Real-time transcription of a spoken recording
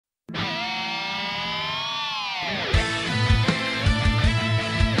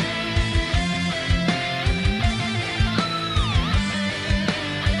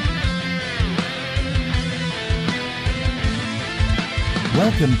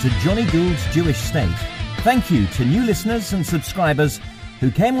welcome to Johnny Gould's Jewish State. Thank you to new listeners and subscribers who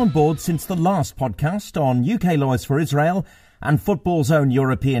came on board since the last podcast on UK laws for Israel and football's own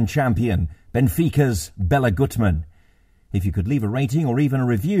European champion, Benfica's Bella Gutmann. If you could leave a rating or even a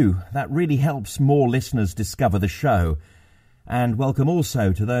review, that really helps more listeners discover the show. And welcome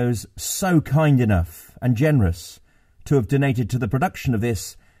also to those so kind enough and generous to have donated to the production of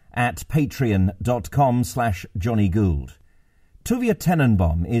this at patreon.com/Johnny Gould. Tuvia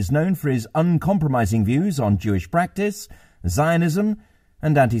Tenenbom is known for his uncompromising views on Jewish practice, Zionism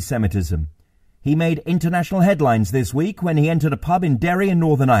and antisemitism. He made international headlines this week when he entered a pub in Derry in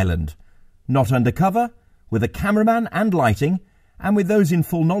Northern Ireland. Not undercover, with a cameraman and lighting, and with those in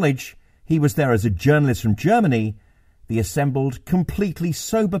full knowledge he was there as a journalist from Germany, the assembled, completely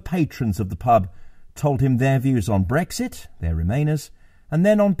sober patrons of the pub told him their views on Brexit, their Remainers, and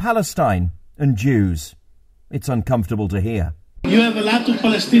then on Palestine and Jews. It's uncomfortable to hear. You have a lot of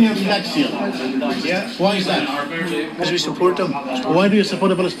Palestinian flags here. Yeah? Why is that? Because we support them. Why do you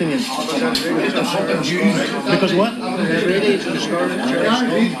support the Palestinians? Because they're fucking Jews. Because what? Israelis are scum.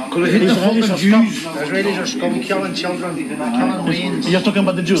 Because they hate the fucking Jews. Israelis are scum, killing children, killing Marines. You're talking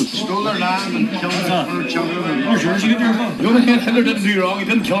about the Jews. Stole their land and killed their children. You only think Hitler didn't do wrong, he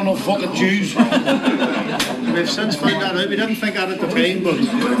didn't kill no fucking Jews. We've since found that out. We didn't think that at the time, but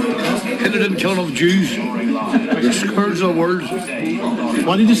Hitler didn't kill no Jews. They're scourge of the world.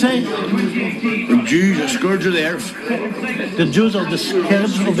 What did you say? The Jews are scourge of the earth. The Jews are the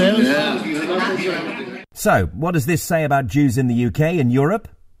scourge of the earth? Yeah. So, what does this say about Jews in the UK, in Europe,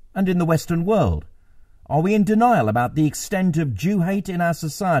 and in the Western world? Are we in denial about the extent of Jew hate in our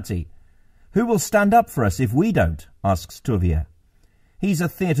society? Who will stand up for us if we don't? Asks Tuvia. He's a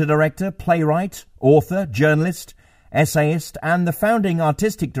theatre director, playwright, author, journalist, essayist, and the founding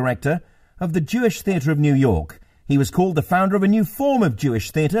artistic director of the Jewish Theatre of New York. He was called the founder of a new form of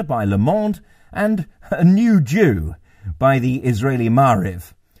Jewish theatre by Le Monde and a new Jew by the Israeli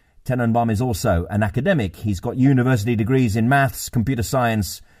Maariv. Tenenbom is also an academic. He's got university degrees in maths, computer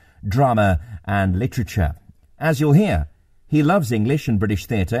science, drama and literature. As you'll hear, he loves English and British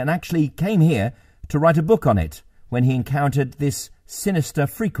theatre and actually came here to write a book on it when he encountered this sinister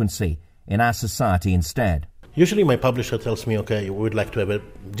frequency in our society instead. Usually my publisher tells me, okay, we would like to have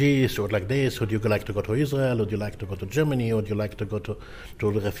this or like this, would you like to go to Israel, would you like to go to Germany, would you like to go to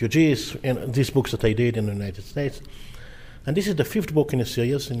the refugees, and these books that I did in the United States. And this is the fifth book in a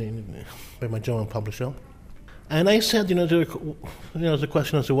series by my German publisher. And I said, the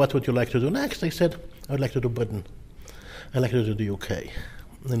question is, what would you like to do next? I said, I would like to do Britain. I'd like to do the UK.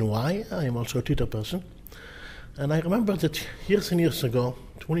 And why? I am also a theatre person. And I remember that years and years ago,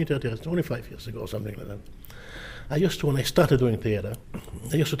 20, 30 years, 25 years ago, something like that, when I started doing theatre,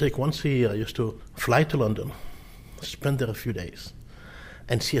 I used to take once a year, I used to fly to London, spend there a few days,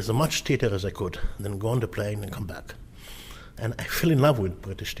 and see as much theatre as I could, then go on the plane and come back. And I fell in love with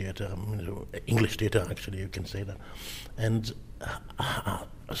British theatre, English theatre actually, you can say that. And I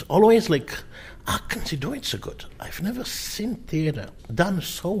was always like, how can they do it so good? I've never seen theatre done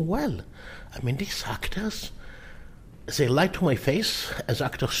so well. I mean, these actors, they lie to my face, as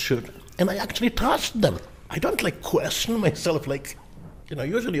actors should, and I actually trust them. I don't question myself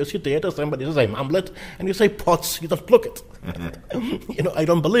usually you see theater, somebody says I'm Hamlet, and you say pots, you don't look it. I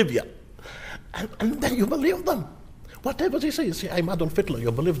don't believe you. And then you believe them. Whatever they say, you say I'm Adolf Hitler,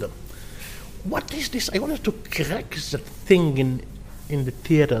 you believe them. What is this? I wanted to crack the thing in the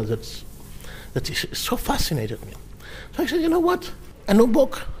theater that is so fascinated me. So I said, you know what? A new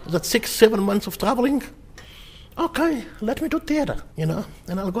book, that's 6-7 months of traveling. Okay, let me do theater, and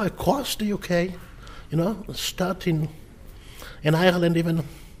I'll go across the UK, start in Ireland even,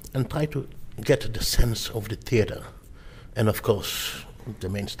 and try to get the sense of the theatre. And of course, the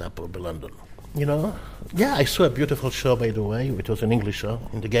main stop will be London. Yeah, I saw a beautiful show, by the way. It was an English show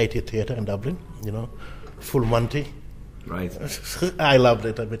in the Gaiety Theatre in Dublin, full Monty. Right. I loved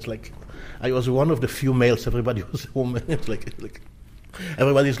it. It's like, I was one of the few males, everybody was a woman. It's like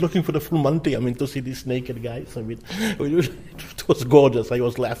everybody's looking for the full Monty. To see these naked guys. It was gorgeous. I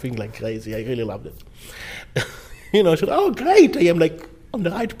was laughing like crazy. I really loved it. I said, oh, great. I am on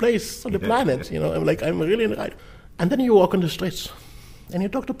the right place on the planet. I'm really in the right. And then you walk on the streets and you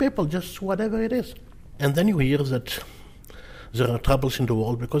talk to people, just whatever it is. And then you hear that there are troubles in the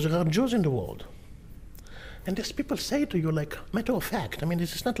world because there are Jews in the world. And these people say to you matter of fact.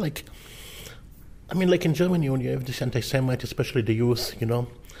 This is not like in Germany when you have this anti-Semite, especially the youth,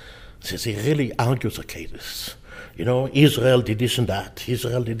 they really argue, okay, Israel did this and that,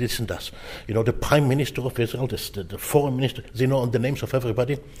 Israel did this and that. The Prime Minister of Israel, the Foreign Minister, they know the names of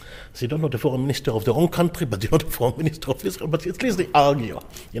everybody. They don't know the Foreign Minister of their own country, but they know the Foreign Minister of Israel, but at least they argue.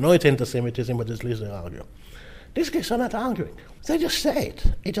 It's anti-Semitism, but at least they argue. These guys are not arguing. They just say it.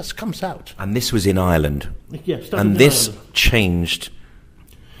 It just comes out. And this was in Ireland. Yes. And this changed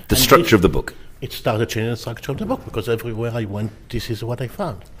the structure of the book. It started changing the structure of the book because everywhere I went, this is what I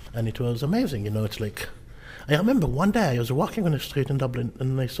found. And it was amazing. It's like, I remember one day I was walking on the street in Dublin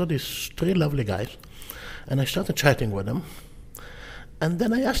and I saw these three lovely guys and I started chatting with them. And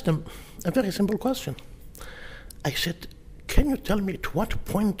then I asked them a very simple question. I said, can you tell me at what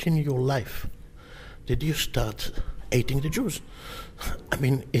point in your life did you start hating the Jews? I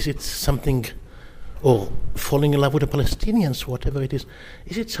mean, is it something, or falling in love with the Palestinians, whatever it is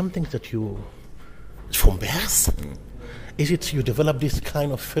it something that you, from birth? Is it you develop this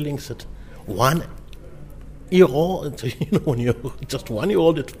kind of feelings at 1 year old, when you're just 1 year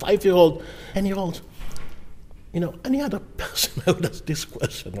old, 5 year old, 10 year old? Any other person who does this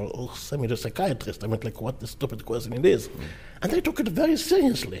question, or send me to a psychiatrist, I mean, like, what a stupid question it is. And they took it very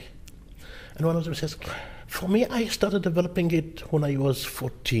seriously. And one of them says, for me, I started developing it when I was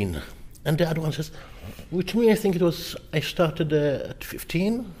 14. And the other one says, which me, I think it was, I started at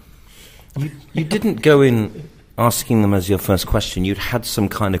 15. You didn't go in asking them as your first question. You'd had some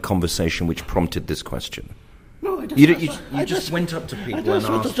kind of conversation which prompted this question. No, I just went up to people and asked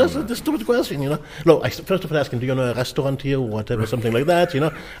them. Just a stupid question, No, I first of all asked him, do you know a restaurant here or whatever, something like that,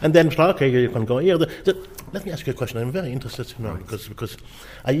 And then, okay, you can go here. Let me ask you a question. I'm very interested to know, because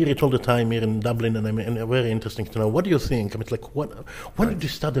I hear it all the time here in Dublin, and I'm very interesting to know. What do you think? I mean, it's like, when did you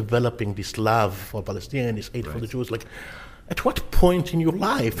start developing this love for Palestine, this hate for the Jews? Like, at what point in your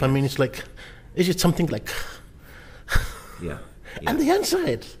life? I mean, it's like, is it something like... Yeah. And they answer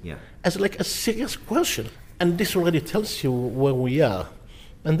it as like a serious question. And this already tells you where we are.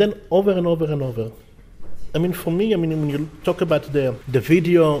 And then over and over and over. I mean, for me, when you talk about the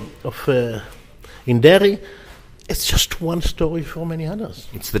video of in Derry, it's just one story for many others.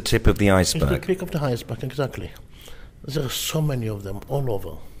 It's the tip of the iceberg. It's the tip of the iceberg, exactly. There are so many of them all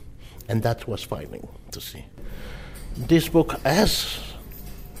over. And that was frightening to see. This book has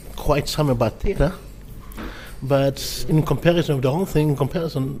quite some about theater, but in comparison with the whole thing,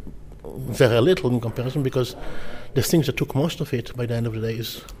 very little in comparison, because the things that took most of it by the end of the day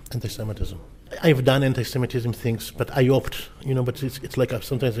is antisemitism. I've done antisemitism things, but I opt, but it's like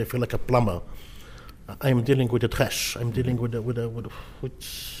sometimes I feel like a plumber. I'm dealing with the trash. I'm dealing with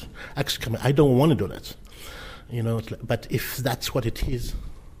excrement. I don't want to do that, but if that's what it is,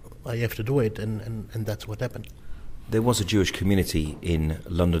 I have to do it, and that's what happened. There was a Jewish community in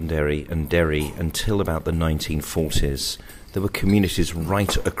Londonderry and Derry until about the 1940s. There were communities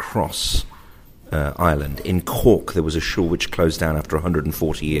right across Ireland. In Cork, there was a shul which closed down after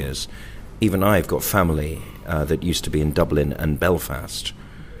 140 years. Even I've got family that used to be in Dublin and Belfast.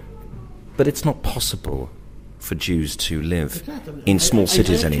 But it's not possible for Jews to live in small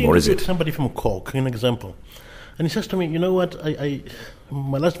cities anymore, is it? Somebody from Cork, an example. And he says to me, you know what,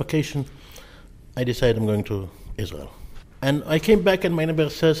 my last vacation, I decided I'm going to Israel. And I came back and my neighbor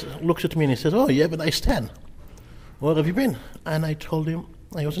looks at me and he says, oh, you have a nice tan. Where have you been? And I told him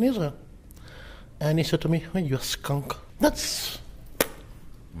I was in Israel. And he said to me, oh, you're a skunk. That's...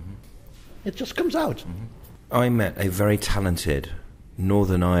 It just comes out. I met a very talented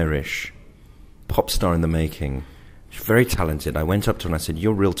Northern Irish pop star in the making. She's very talented. I went up to her and I said,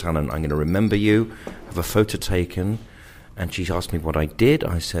 you're real talent. I'm going to remember you, have a photo taken. And she asked me what I did.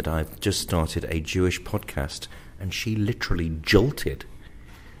 I said, I've just started a Jewish podcast. And she literally jolted.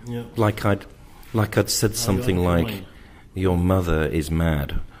 Yeah. Like I'd said something like, your mother is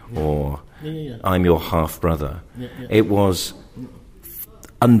mad, or I'm your half-brother. It was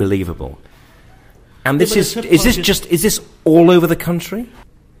unbelievable. And this is this all over the country?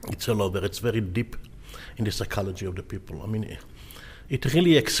 It's all over. It's very deep in the psychology of the people. I mean, it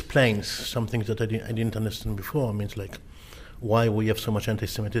really explains something that I didn't understand before. I mean, it's like why we have so much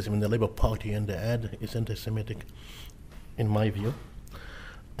anti-Semitism in the Labour Party, and the ad is anti-Semitic, in my view.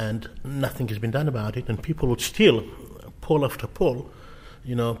 And nothing has been done about it, and people would still, poll after poll,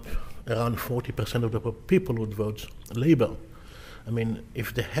 around 40% of the people would vote Labour. I mean,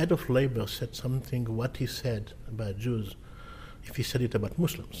 if the head of Labour said something, what he said about Jews, if he said it about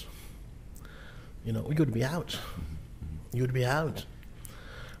Muslims, you'd be out. You'd be out.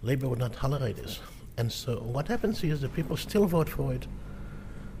 Labour would not tolerate this. And so what happens is the people still vote for it.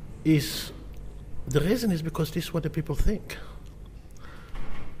 The reason is because this is what the people think.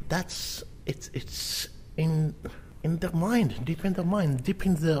 It's in in their mind, deep in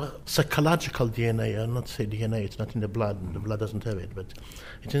their psychological DNA. I'll not say DNA, it's not in the blood doesn't have it, but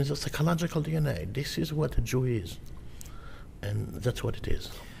it's in the psychological DNA. This is what a Jew is, and that's what it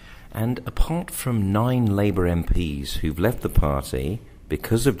is. And apart from 9 Labour MPs who've left the party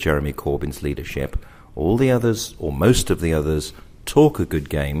because of Jeremy Corbyn's leadership, all the others, or most of the others, talk a good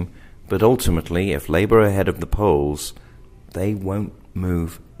game, but ultimately, if Labour are ahead of the polls, they won't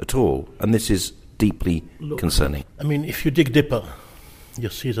move at all. And this is deeply concerning. I mean, if you dig deeper, you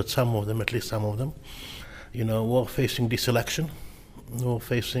see that some of them, at least some of them, were facing this election, were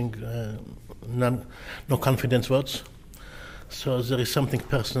facing no confidence votes. So there is something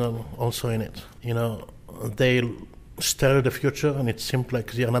personal also in it. They stare at the future, and it seems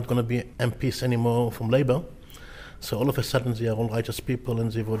like they are not going to be MPs anymore from Labour. So all of a sudden they are all righteous people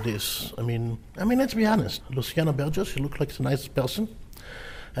and they vote this. I mean, let's be honest. Luciana Berger, she looked like a nice person,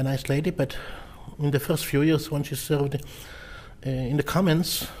 a nice lady, but in the first few years when she served in the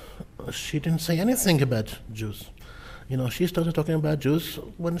Commons, she didn't say anything about Jews. She started talking about Jews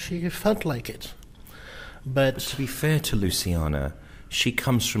when she felt like it. But to be fair to Luciana, she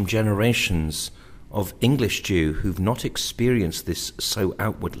comes from generations of English Jew who've not experienced this so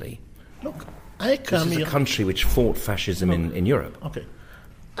outwardly. Look, this is a country which fought fascism in Europe. Okay.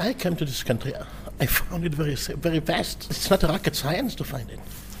 I came to this country. I found it very, very fast. It's not a rocket science to find it.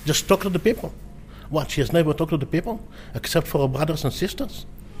 Just talk to the people. What, she has never talked to the people, except for her brothers and sisters?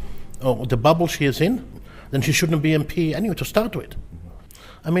 Or the bubble she is in? Then she shouldn't be MP anyway to start with.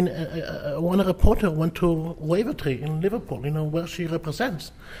 I mean, one reporter went to Wavertree in Liverpool, where she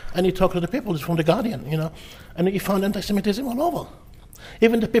represents, and he talked to the people. It's from The Guardian, and he found antisemitism all over.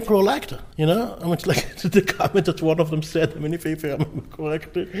 Even the people who liked her, it's like the comment that one of them said, if I remember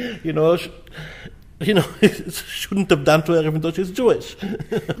correctly, it shouldn't have done to her even though she's Jewish.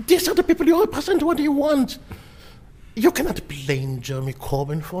 These are the people you represent. What do you want? You cannot blame Jeremy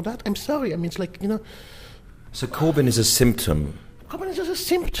Corbyn for that. I'm sorry. It's like, So Corbyn is a symptom. Corbyn is just a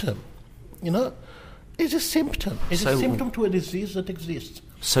symptom, It's a symptom. It's a symptom to a disease that exists.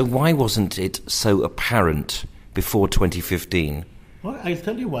 So why wasn't it so apparent before 2015? Well, I'll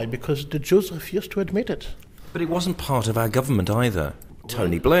tell you why. Because the Jews refused to admit it. But it wasn't part of our government either.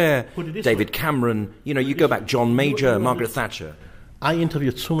 Tony Blair, David Cameron, you go back, John Major, Margaret Thatcher. I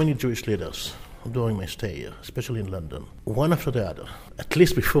interviewed so many Jewish leaders during my stay here, especially in London, one after the other. At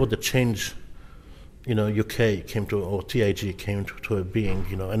least before the change, UK came to, or TIG came to a being,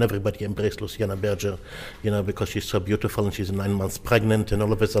 and everybody embraced Luciana Berger, because she's so beautiful and she's 9 months pregnant, and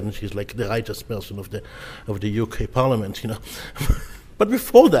all of a sudden she's like the righteous person of the UK Parliament, But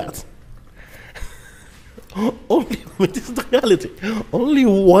before that, this is the reality. Only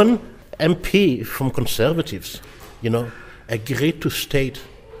one MP from Conservatives, agreed to state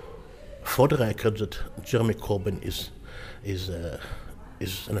for the record that Jeremy Corbyn is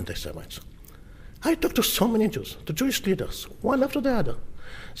an anti-Semite. I talked to so many Jews, the Jewish leaders, one after the other.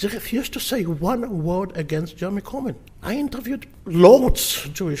 They refused to say one word against Jeremy Corbyn. I interviewed lords,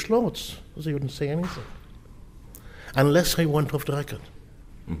 Jewish lords. They wouldn't say anything. Unless I went off the record.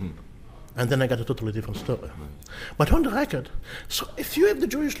 Mm-hmm. And then I got a totally different story. But on the record, so if you have the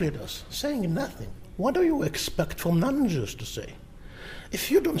Jewish leaders saying nothing, what do you expect from non-Jews to say? If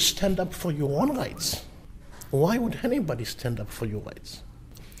you don't stand up for your own rights, why would anybody stand up for your rights?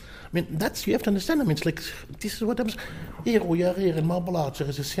 You have to understand. It's like, this is what happens. Here we are here in Marble Arch, there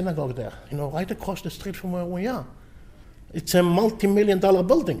is a synagogue there, right across the street from where we are. It's a multi-million-dollar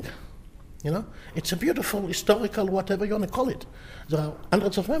building. It's a beautiful, historical, whatever you want to call it. There are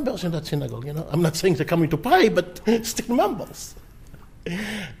hundreds of members in that synagogue, I'm not saying they're coming to pray, but still members.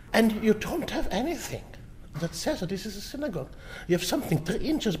 And you don't have anything that says that this is a synagogue. You have something 3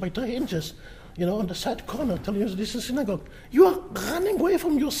 inches by 3 inches, on the side corner telling you this is a synagogue. You are running away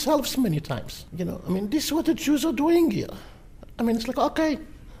from yourselves many times. This is what the Jews are doing here. It's like, okay,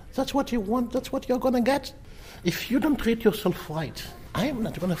 that's what you want, that's what you're going to get. If you don't treat yourself right, I am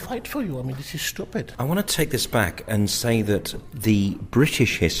not going to fight for you. This is stupid. I want to take this back and say that the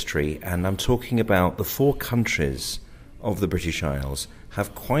British history, and I'm talking about the 4 countries of the British Isles,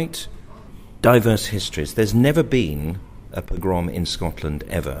 have quite diverse histories. There's never been a pogrom in Scotland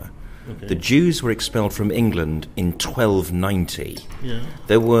ever. Okay. The Jews were expelled from England in 1290. Yeah.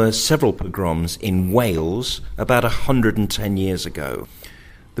 There were several pogroms in Wales about 110 years ago.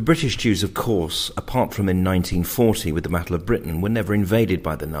 The British Jews, of course, apart from in 1940 with the Battle of Britain, were never invaded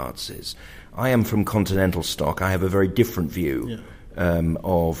by the Nazis. I am from continental stock. I have a very different view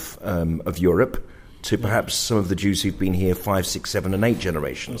of Europe to perhaps some of the Jews who've been here 5, 6, 7 and 8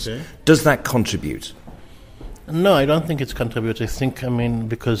 generations. Okay. Does that contribute? No, I don't think it's contributed.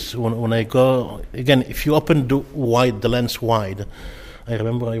 Because when I go, again, if you open the lens wide, I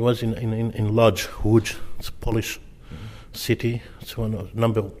remember I was in Lodz, Łódź, it's a Polish city. It's one of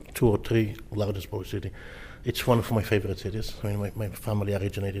number 2 or 3 largest Polish city. It's one of my favorite cities. My family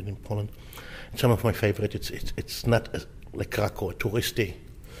originated in Poland. It's one of my favorite. It's not like Krakow, a touristy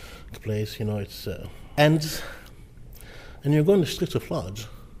place, it's... And you go in the streets of Lodz,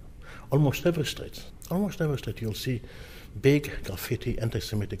 almost every street you'll see big graffiti,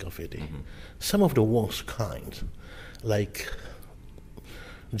 anti-Semitic graffiti. Mm-hmm. Some of the worst kind, like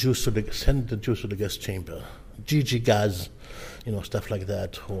send the Jews to the gas chamber, GG gas, stuff like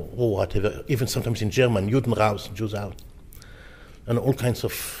that, or whatever. Even sometimes in German, Juden raus, Jews out, and all kinds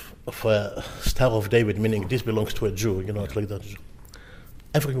of Star of David, meaning this belongs to a Jew, like that.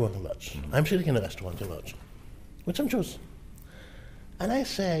 Everywhere in Lodz. Mm-hmm. I'm sitting in a restaurant in Lodz with some Jews, and I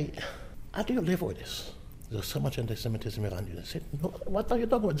say, how do you live with this? There's so much anti-Semitism around you. They say, no, what are you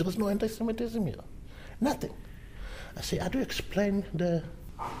talking about? There is no anti-Semitism here. Nothing. I say, how do you explain the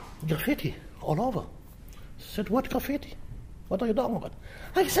graffiti all over? I said, what graffiti? What are you talking about?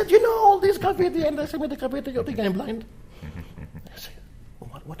 I said, all this graffiti, anti-Semitic graffiti, you think I'm blind? I said,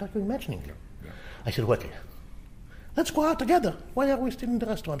 what are you imagining? I said, okay, let's go out together. Why are we still in the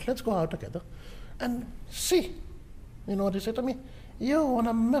restaurant? Let's go out together and see. You know what they said to me? You're an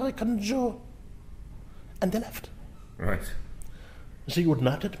American Jew. And they left. Right. They would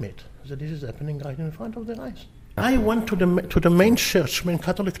not admit that this is happening right in front of their eyes. I went to the main church, main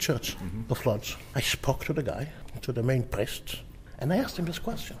Catholic church of Lodz. I spoke to the guy, to the main priest, and I asked him this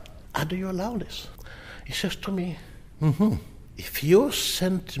question. How do you allow this? He says to me, if you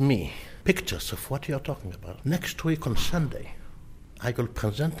send me pictures of what you're talking about, next week on Sunday, I will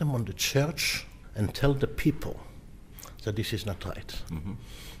present them on the church and tell the people that this is not right. Mm-hmm.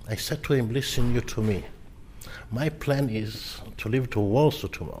 I said to him, listen you to me. My plan is to leave to Warsaw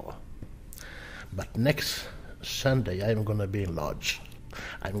tomorrow. But next Sunday, I'm going to be in Lodz.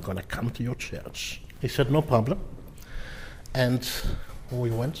 I'm going to come to your church. He said, no problem. And we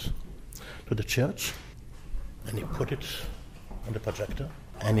went to the church, and he put it on the projector,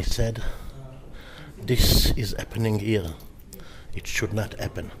 and he said, this is happening here. It should not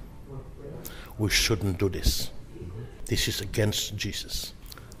happen. We shouldn't do this. This is against Jesus.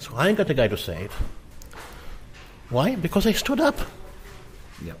 So I got the guy to say it. Why? Because I stood up.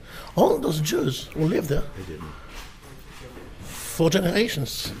 Yep. All those Jews who lived there for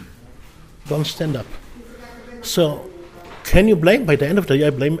generations don't stand up. So can you blame, by the end of the day, I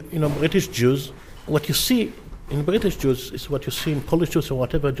blame British Jews. What you see in British Jews is what you see in Polish Jews or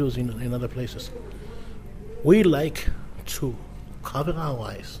whatever Jews in other places. We like to cover our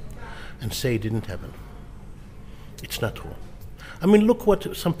eyes and say it didn't happen. It's not true. Look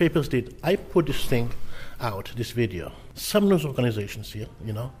what some papers did. I put this thing out, this video. Some news organizations here,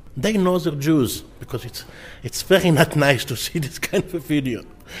 they know they're Jews because it's very not nice to see this kind of a video.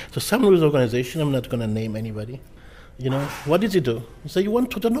 So some news organization, I'm not going to name anybody, what did he do? He said, you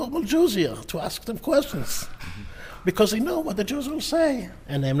went to the normal Jews here to ask them questions because they know what the Jews will say.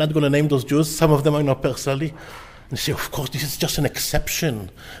 And I'm not going to name those Jews. Some of them I know personally. And they say, of course, this is just an exception.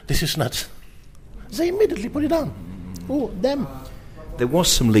 This is not... They immediately put it down. Who? Them. There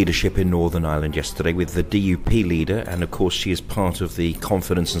was some leadership in Northern Ireland yesterday with the DUP leader, and of course she is part of the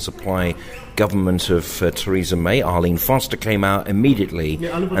Confidence and Supply government of Theresa May. Arlene Foster came out immediately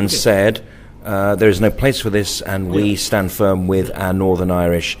and said there is no place for this, and we stand firm with our Northern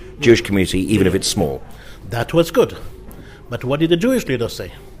Irish Jewish community, even if it's small. That was good. But what did the Jewish leaders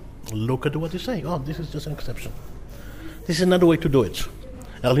say? Look at what they say. Oh, this is just an exception. This is another way to do it.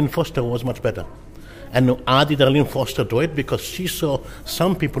 Arlene Foster was much better. And how did Arlene Foster do it? Because she saw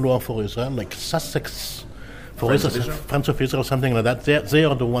some people who are for Israel, like Sussex, Friends of Israel, something like that. They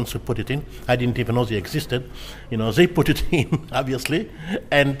are the ones who put it in. I didn't even know they existed. They put it in, obviously.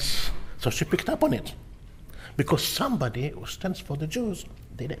 And so she picked up on it. Because somebody who stands for the Jews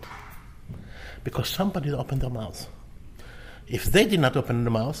did it. Because somebody opened their mouth. If they did not open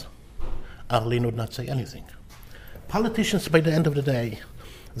their mouth, Arlene would not say anything. Politicians, by the end of the day,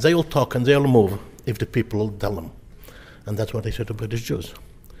 they will talk and they will move if the people will tell them. And that's what they said to British Jews.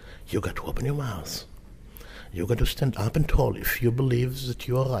 You got to open your mouth. You got to stand up and tall if you believe that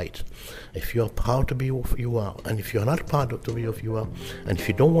you are right, if you are proud to be who you are, and if you are not proud to be who you are, and if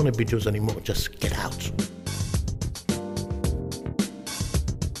you don't want to be Jews anymore, just get out.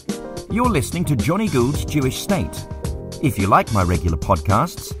 You're listening to Johnny Gould's Jewish State. If you like my regular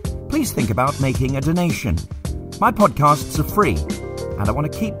podcasts, please think about making a donation. My podcasts are free, and I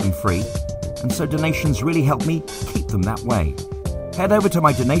want to keep them free, and so donations really help me keep them that way. Head over to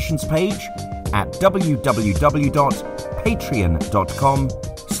my donations page, at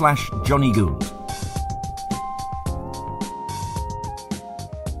www.patreon.com/Johnny Gould.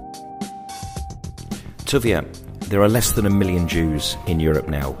 Tuvia, there are less than 1 million Jews in Europe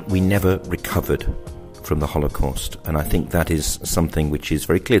now. We never recovered from the Holocaust, and I think that is something which is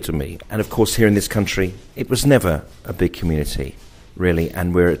very clear to me. And of course, here in this country, it was never a big community, really,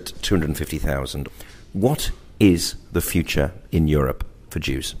 and we're at 250,000. What is the future in Europe for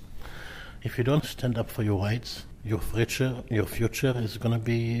Jews? If you don't stand up for your rights, your future is going to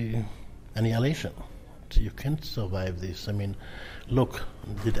be annihilation. You can't survive this. I mean, look,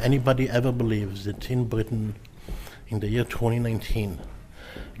 did anybody ever believe that in Britain, in the year 2019,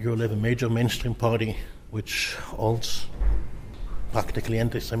 you'll have a major mainstream party which holds practically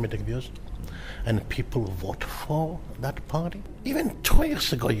anti-Semitic views, and people vote for that party? Even 2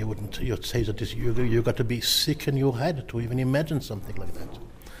 years ago, you'd say that you got to be sick in your head to even imagine something like that.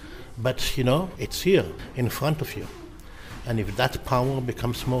 But it's here in front of you. And if that power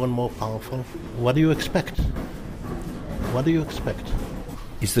becomes more and more powerful, what do you expect? What do you expect?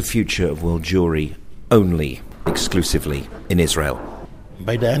 Is the future of world Jewry only, exclusively in Israel?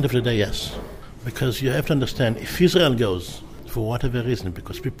 By the end of the day, yes. Because you have to understand, if Israel goes, for whatever reason,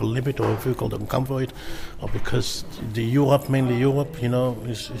 because people live it, or people don't come for it, or because mainly Europe,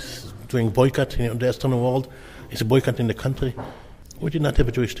 is doing boycott in the Western world, is boycotting the country. We did not have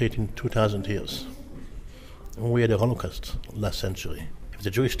a Jewish state in 2,000 years. We had a Holocaust last century. If the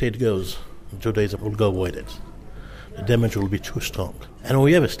Jewish state goes, Judaism will go with it. The damage will be too strong. And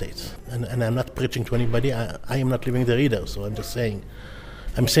we have a state. And I'm not preaching to anybody. I am not living there either, so I'm just saying.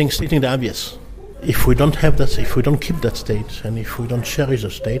 Stating the obvious. If we don't have that, if we don't keep that state, and if we don't cherish the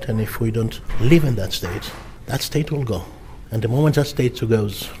state, and if we don't live in that state will go. And the moment that state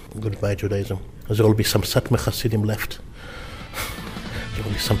goes, goodbye Judaism. There will be some Satmar Chasidim left. There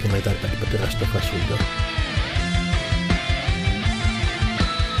will be something like that, but the rest of us will go.